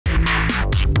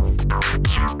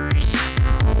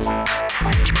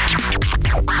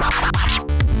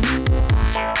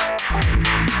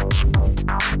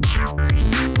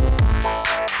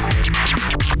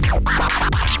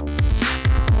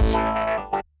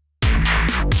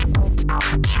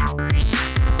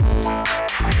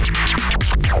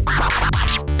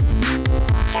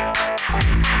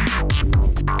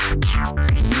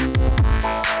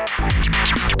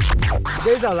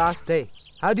Today's our last day.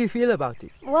 How do you feel about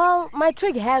it? Well, my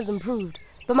trig has improved,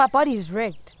 but my body is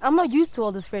wrecked. I'm not used to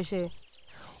all this fresh air.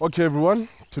 Okay everyone,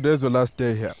 today's the last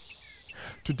day here.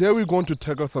 Today we're going to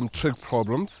tackle some trig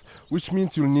problems, which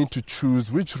means you'll need to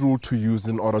choose which rule to use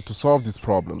in order to solve these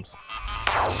problems.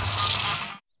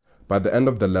 By the end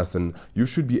of the lesson, you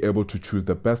should be able to choose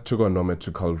the best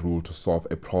trigonometrical rule to solve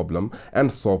a problem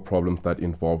and solve problems that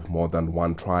involve more than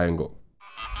one triangle.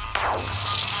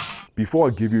 Before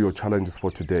I give you your challenges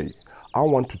for today, I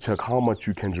want to check how much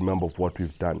you can remember of what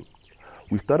we've done.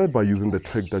 We started by using the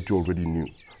trig that you already knew,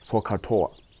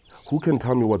 SOHCAHTOA. Who can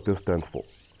tell me what this stands for?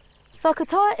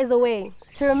 SOHCAHTOA is a way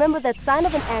to remember that sine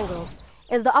of an angle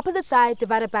is the opposite side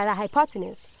divided by the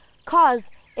hypotenuse. Cos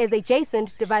is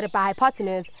adjacent divided by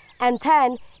hypotenuse, and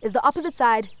tan is the opposite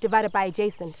side divided by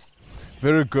adjacent.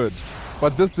 Very good.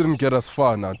 But this didn't get us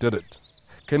far now, did it?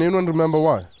 Can anyone remember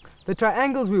why? The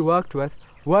triangles we worked with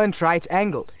weren't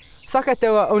right-angled.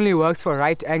 SOHCAHTOA only works for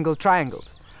right-angled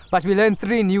triangles. But we learned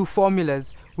 3 new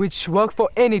formulas which work for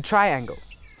any triangle.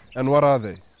 And what are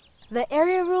they? The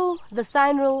area rule, the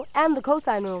sine rule, and the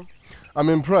cosine rule. I'm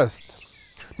impressed.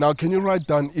 Now can you write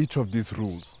down each of these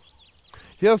rules?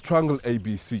 Here's triangle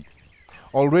ABC,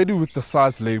 already with the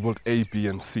sides labeled A, B,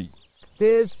 and C.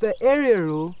 There's the area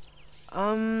rule,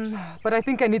 but I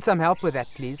think I need some help with that,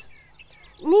 please.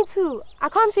 Me too. I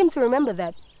can't seem to remember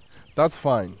that. That's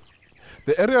fine.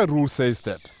 The area rule says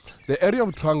that the area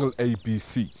of triangle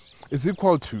ABC is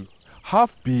equal to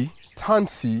half B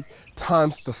times C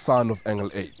times the sine of angle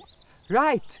A.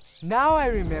 Right, now I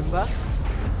remember.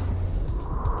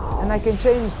 And I can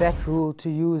change that rule to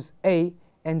use A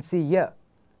and C here,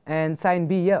 and sine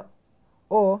B here,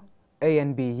 or A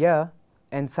and B here,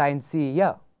 and sine C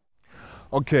here.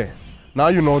 Okay, now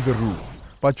you know the rule,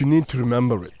 but you need to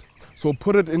remember it. So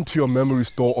put it into your memory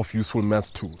store of useful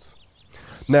math tools.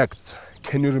 Next,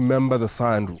 can you remember the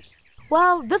sine rule?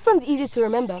 Well, this one's easy to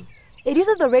remember. It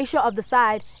uses the ratio of the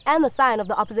side and the sine of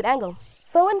the opposite angle.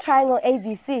 So in triangle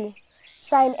ABC,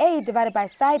 sine A divided by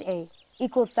side A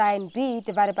equals sine B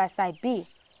divided by side B,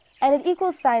 and it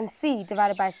equals sine C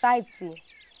divided by side C.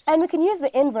 And we can use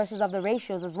the inverses of the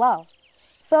ratios as well.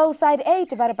 So side A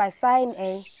divided by sine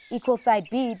A equals side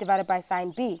B divided by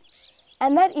sine B,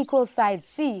 and that equals side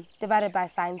C divided by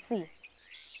sine C.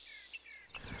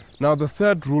 Now the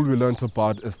third rule we learnt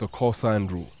about is the cosine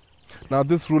rule. Now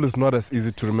this rule is not as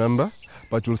easy to remember,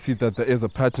 but you'll see that there is a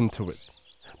pattern to it.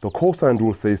 The cosine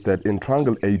rule says that in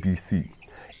triangle ABC,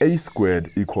 A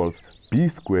squared equals B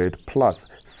squared plus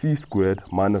C squared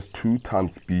minus 2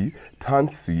 times B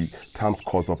times C times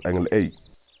cos of angle A.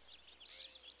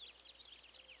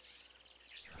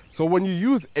 So when you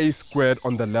use A squared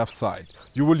on the left side,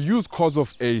 you will use cos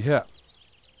of A here.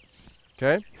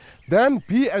 Okay? Then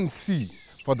B and C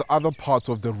for the other parts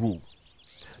of the rule.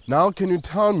 Now can you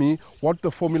tell me what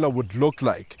the formula would look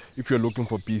like if you're looking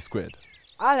for B squared?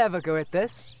 I'll have a go at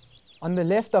this. On the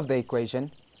left of the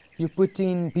equation, you put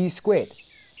in B squared.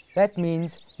 That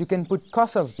means you can put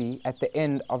cos of B at the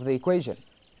end of the equation.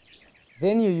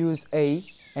 Then you use A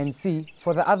and C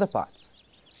for the other parts.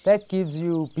 That gives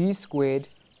you B squared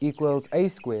equals A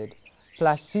squared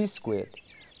plus C squared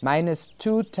minus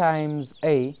 2 times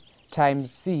A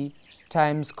times C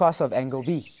times cos of angle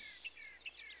B.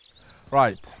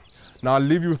 Right. Now I'll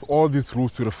leave you with all these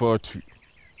rules to refer to.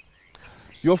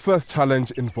 Your first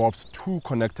challenge involves 2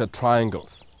 connected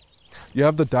triangles. You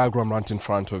have the diagram right in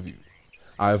front of you.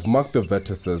 I have marked the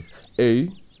vertices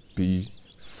A, B,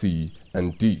 C,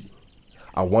 and D.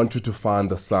 I want you to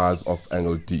find the sides of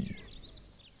angle D.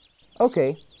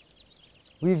 Okay.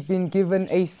 We've been given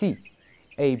AC,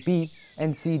 AB,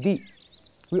 and CD.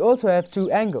 We also have 2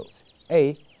 angles,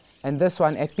 A and this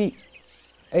one at B.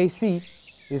 AC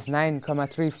is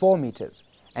 9,34 meters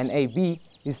and AB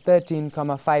is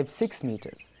 13,56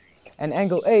 meters. And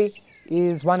angle A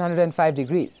is 105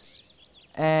 degrees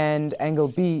and angle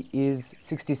B is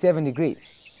 67 degrees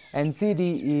and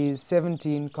CD is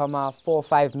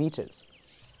 17,45 meters.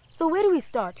 So where do we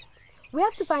start? We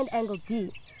have to find angle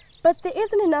D, but there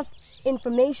isn't enough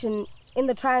information in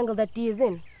the triangle that D is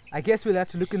in. I guess we'll have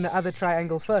to look in the other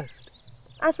triangle first.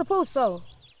 I suppose so.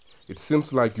 It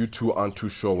seems like you two aren't too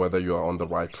sure whether you are on the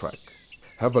right track.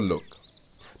 Have a look.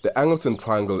 The angles in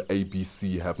triangle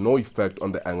ABC have no effect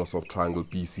on the angles of triangle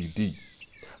BCD.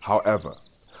 However,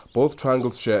 both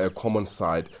triangles share a common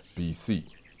side, BC.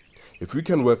 If we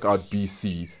can work out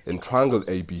BC in triangle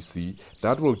ABC,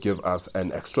 that will give us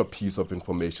an extra piece of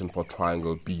information for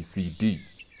triangle BCD.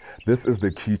 This is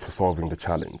the key to solving the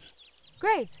challenge.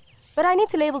 Great, but I need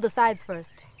to label the sides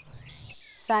first.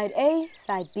 Side A,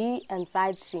 side B, and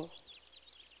side C.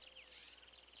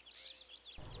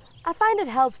 I find it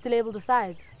helps to label the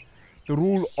sides. The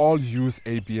rule all use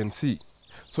A, B and C,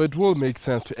 so it will make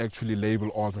sense to actually label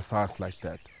all the sides like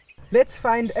that. Let's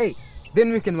find A.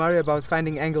 Then we can worry about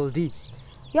finding angle D.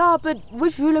 Yeah, but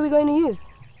which rule are we going to use?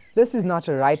 This is not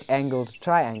a right-angled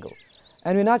triangle,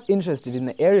 and we're not interested in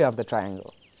the area of the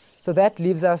triangle. So that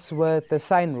leaves us with the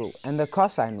sine rule and the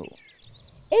cosine rule.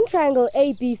 In triangle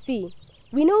ABC,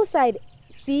 we know side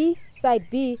C, side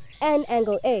B, and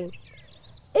angle A.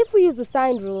 If we use the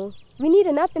sine rule, we need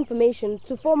enough information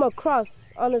to form a cross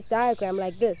on this diagram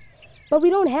like this, but we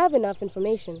don't have enough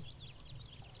information.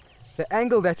 The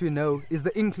angle that we know is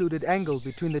the included angle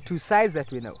between the two sides that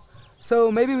we know.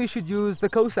 So maybe we should use the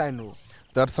cosine rule.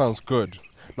 That sounds good.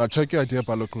 Now check your idea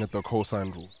by looking at the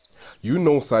cosine rule. You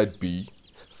know side B,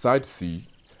 side C,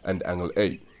 and angle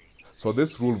A. So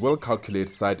this rule will calculate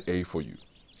side A for you.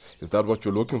 Is that what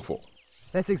you're looking for?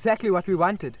 That's exactly what we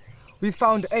wanted. We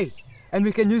found A, and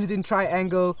we can use it in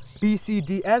triangle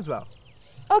BCD as well.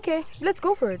 Okay, let's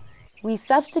go for it. We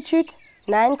substitute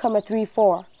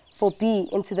 9,34 for B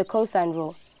into the cosine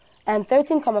rule and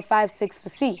 13,56 for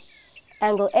C.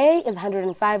 Angle A is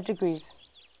 105 degrees.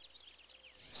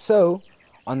 So,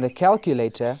 on the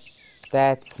calculator,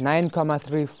 that's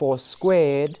 9,34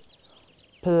 squared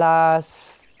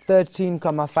plus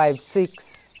 13,56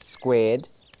 squared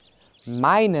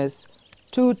minus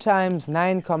 2 times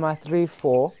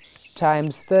 9,34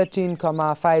 times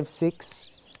 13,56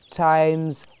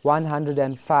 times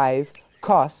 105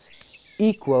 cos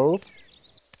equals,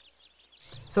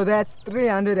 so that's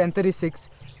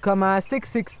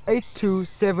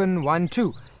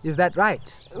 336,6682712. Is that right?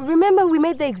 Remember, we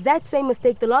made the exact same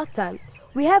mistake the last time.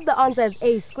 We have the answer as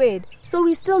A squared, so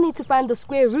we still need to find the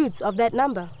square roots of that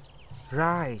number.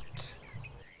 Right.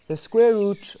 The square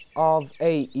root of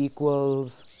A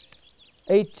equals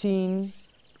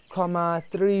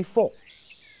 18,34.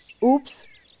 Oops,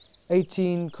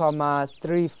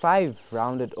 18,35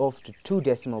 rounded off to 2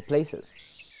 decimal places.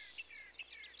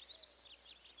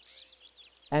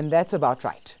 And that's about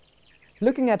right.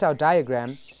 Looking at our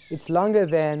diagram, it's longer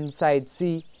than side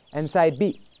C and side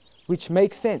B, which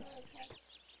makes sense.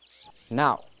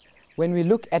 Now, when we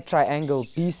look at triangle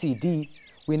BCD,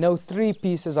 we know 3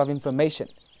 pieces of information.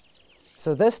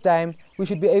 So this time, we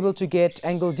should be able to get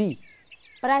angle D.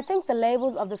 But I think the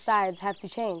labels of the sides have to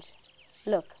change.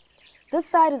 Look, this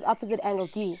side is opposite angle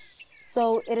D,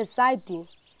 so it is side D,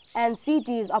 and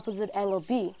CD is opposite angle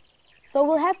B. So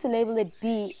we'll have to label it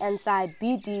B, and side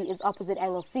BD is opposite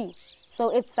angle C, so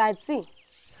it's side C.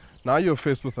 Now you're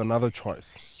faced with another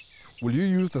choice. Will you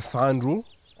use the sine rule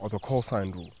or the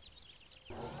cosine rule?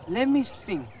 Let me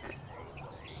think.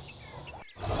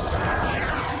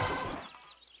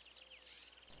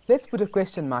 Let's put a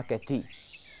question mark at D.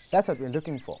 That's what we're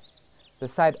looking for. The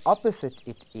side opposite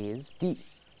it is D.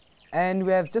 And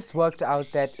we have just worked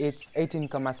out that it's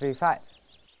 18,35.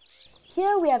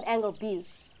 Here we have angle B,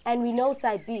 and we know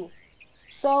side B.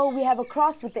 So we have a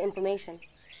cross with the information.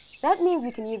 That means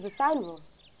we can use the sine rule.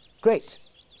 Great.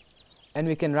 And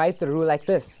we can write the rule like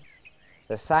this.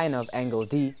 The sine of angle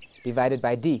D divided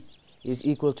by D is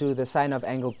equal to the sine of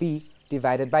angle B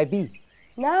divided by B.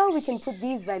 Now we can put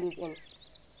these values in.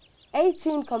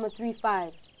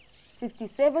 18,35,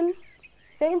 67,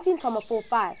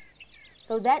 17,45.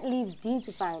 So that leaves D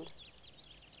to find.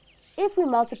 If we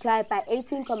multiply by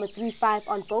 18,35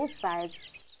 on both sides,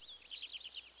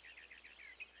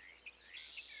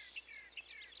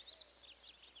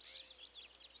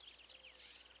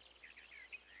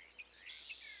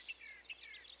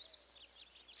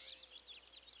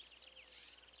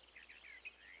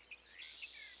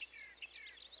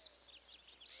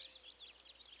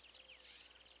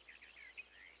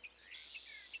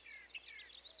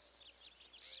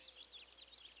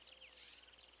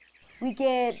 we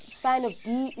get sine of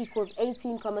D equals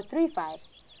 18,35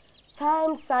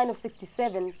 times sine of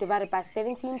 67 divided by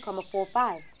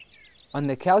 17,45. On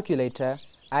the calculator,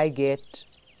 I get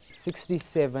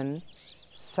 67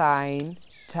 sine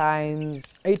times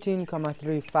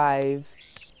 18,35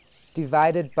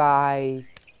 divided by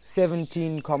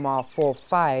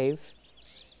 17,45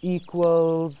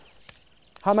 equals...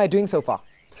 How am I doing so far?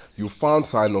 You found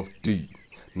sine of D.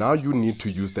 Now you need to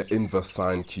use the inverse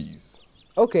sine keys.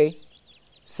 Okay.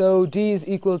 So D is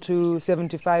equal to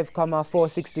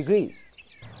 75,46 degrees.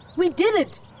 We did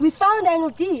it! We found angle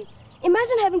D.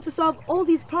 Imagine having to solve all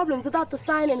these problems without the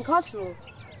sine and cos rule.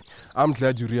 I'm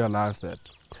glad you realized that.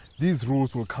 These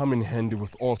rules will come in handy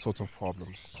with all sorts of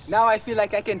problems. Now I feel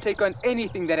like I can take on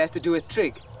anything that has to do with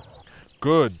trig.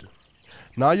 Good.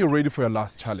 Now you're ready for your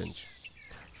last challenge.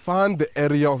 Find the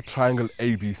area of triangle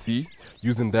ABC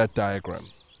using that diagram.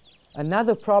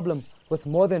 Another problem with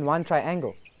more than one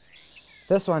triangle.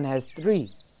 This one has 3.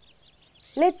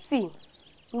 Let's see.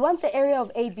 We want the area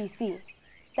of ABC.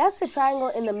 That's the triangle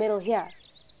in the middle here.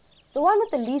 The one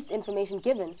with the least information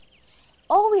given.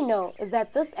 All we know is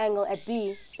that this angle at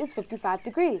B is 55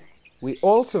 degrees. We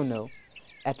also know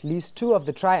at least 2 of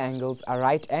the triangles are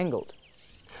right-angled.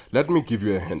 Let me give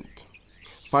you a hint.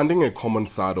 Finding a common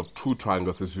side of 2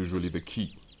 triangles is usually the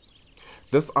key.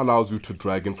 This allows you to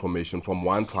drag information from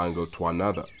one triangle to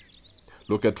another.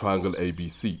 Look at triangle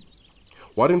ABC.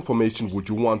 What information would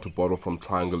you want to borrow from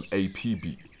triangle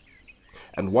APB?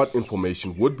 And what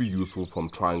information would be useful from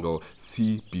triangle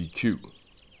CBQ?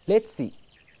 Let's see.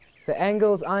 The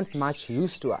angles aren't much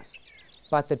use to us,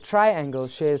 but the triangle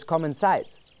shares common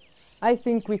sides. I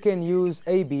think we can use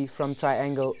AB from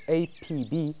triangle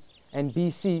APB and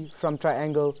BC from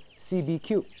triangle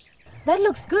CBQ. That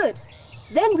looks good.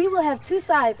 Then we will have 2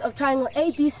 sides of triangle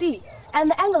ABC,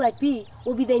 and the angle at B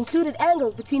will be the included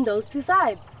angle between those 2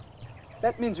 sides.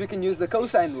 That means we can use the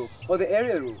cosine rule or the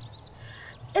area rule.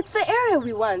 It's the area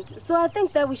we want, so I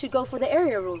think that we should go for the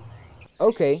area rule.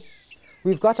 Okay,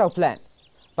 we've got our plan,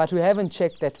 but we haven't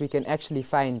checked that we can actually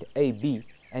find AB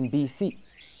and BC.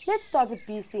 Let's start with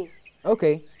BC.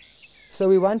 Okay, so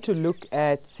we want to look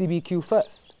at CBQ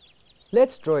first.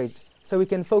 Let's draw it so we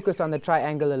can focus on the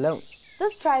triangle alone.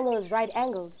 This triangle is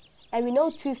right-angled, and we know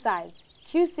 2 sides,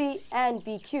 QC and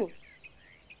BQ.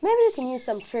 Maybe we can use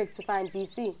some tricks to find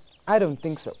BC. I don't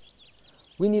think so.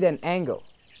 We need an angle.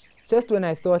 Just when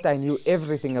I thought I knew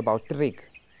everything about trig.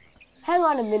 Hang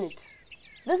on a minute.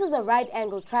 This is a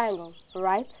right-angled triangle,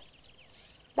 right?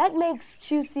 That makes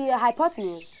QC a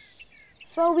hypotenuse.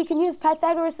 So we can use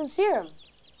Pythagoras' theorem.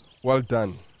 Well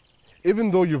done.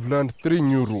 Even though you've learned 3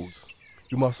 new rules,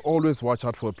 you must always watch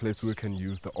out for a place where you can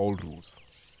use the old rules.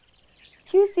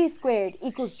 QC squared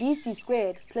equals BC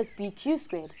squared plus BQ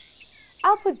squared.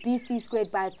 I'll put BC squared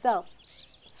by itself.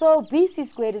 So BC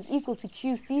squared is equal to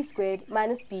QC squared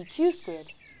minus BQ squared.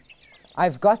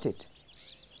 I've got it.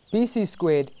 BC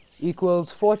squared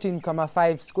equals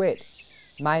 14,5 squared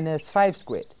minus 5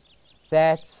 squared.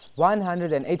 That's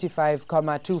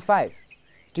 185,25.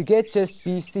 To get just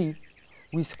BC,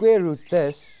 we square root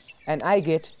this, and I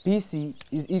get BC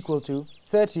is equal to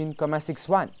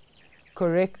 13,61.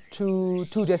 Correct to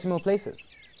 2 decimal places.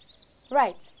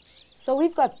 Right. So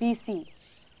we've got BC.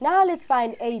 Now let's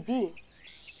find AB.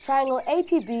 Triangle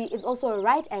APB is also a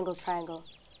right-angled triangle.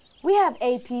 We have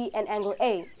AP and angle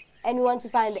A, and we want to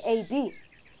find AB.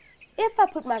 If I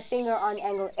put my finger on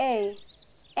angle A,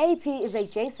 AP is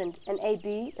adjacent and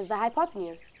AB is the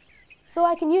hypotenuse. So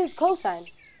I can use cosine.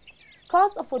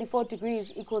 Cos of 44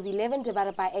 degrees equals 11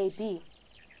 divided by AB.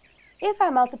 If I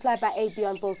multiply by AB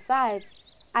on both sides,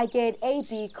 I get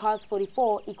AB cos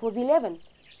 44 equals 11.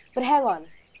 But hang on,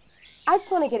 I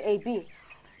just want to get AB.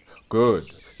 Good,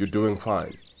 you're doing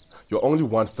fine. You're only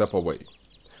 1 step away.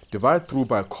 Divide through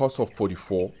by cos of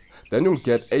 44, then you'll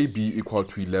get AB equal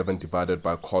to 11 divided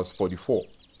by cos 44.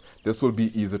 This will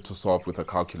be easy to solve with a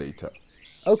calculator.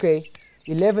 Okay,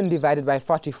 11 divided by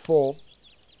 44,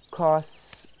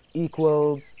 cos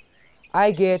equals,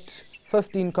 I get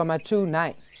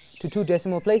 15,29 to 2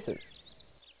 decimal places.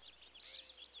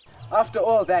 After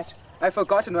all that, I've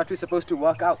forgotten what we're supposed to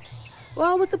work out.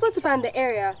 Well, we're supposed to find the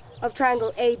area of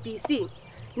triangle ABC.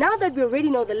 Now that we already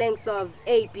know the lengths of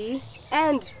AB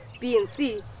and B and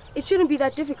C, it shouldn't be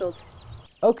that difficult.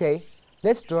 Okay,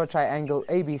 let's draw triangle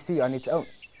ABC on its own,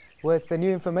 with the new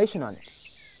information on it.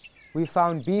 We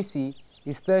found BC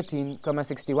is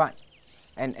 13,61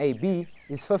 and AB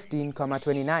is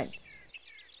 15,29.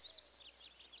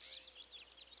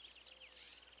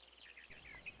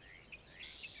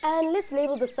 And let's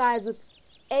label the sides with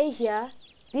A here,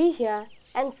 B here,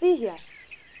 and C here.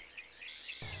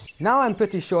 Now I'm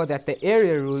pretty sure that the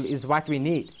area rule is what we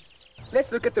need.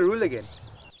 Let's look at the rule again.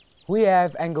 We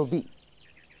have angle B,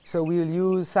 so we'll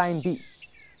use sine B.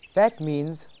 That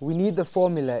means we need the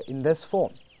formula in this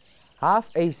form. Half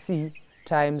AC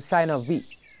times sine of B.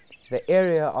 The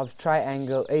area of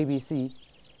triangle ABC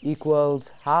equals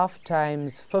half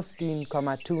times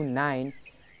 15,29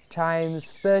 times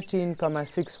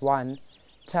 13,61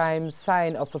 times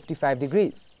sine of 55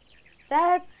 degrees.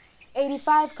 That's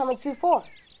 85,24.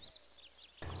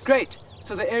 Great,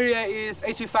 so the area is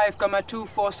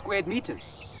 85,24 squared meters.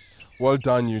 Well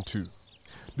done, you two.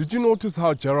 Did you notice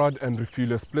how Gerard and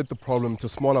Refila split the problem to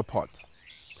smaller parts?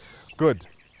 Good.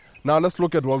 Now let's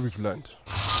look at what we've learned.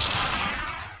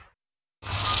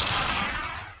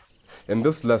 In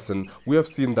this lesson, we have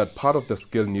seen that part of the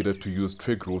skill needed to use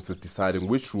trig rules is deciding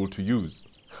which rule to use.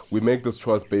 We make this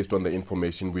choice based on the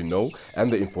information we know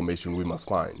and the information we must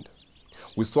find.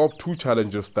 We solved 2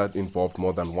 challenges that involved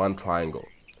more than 1 triangle.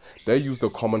 They use the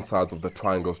common sides of the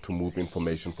triangles to move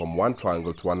information from one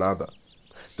triangle to another.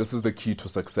 This is the key to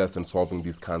success in solving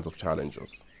these kinds of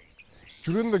challenges.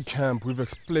 During the camp, we've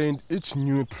explained each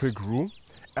new trig rule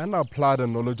and applied a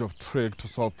knowledge of trig to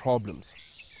solve problems.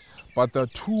 But there are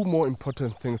two more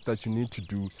important things that you need to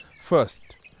do.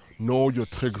 First, know your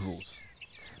trig rules.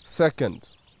 Second,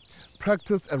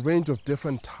 practice a range of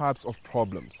different types of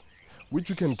problems, which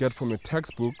you can get from your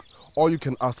textbook or you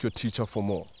can ask your teacher for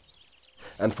more.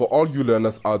 And for all you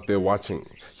learners out there watching,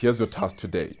 here's your task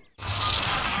today.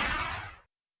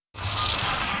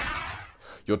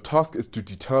 Your task is to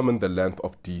determine the length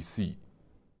of DC.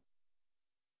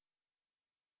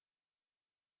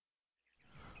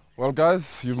 Well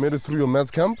guys, you've made it through your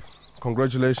maths camp.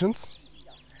 Congratulations.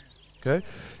 Okay,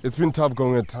 it's been tough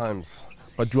going at times,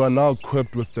 but you are now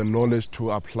equipped with the knowledge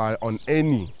to apply on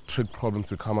any trig problems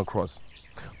you come across,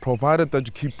 provided that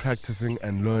you keep practicing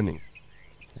and learning.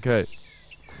 Okay,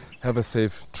 have a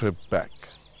safe trip back.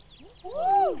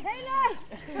 Woo!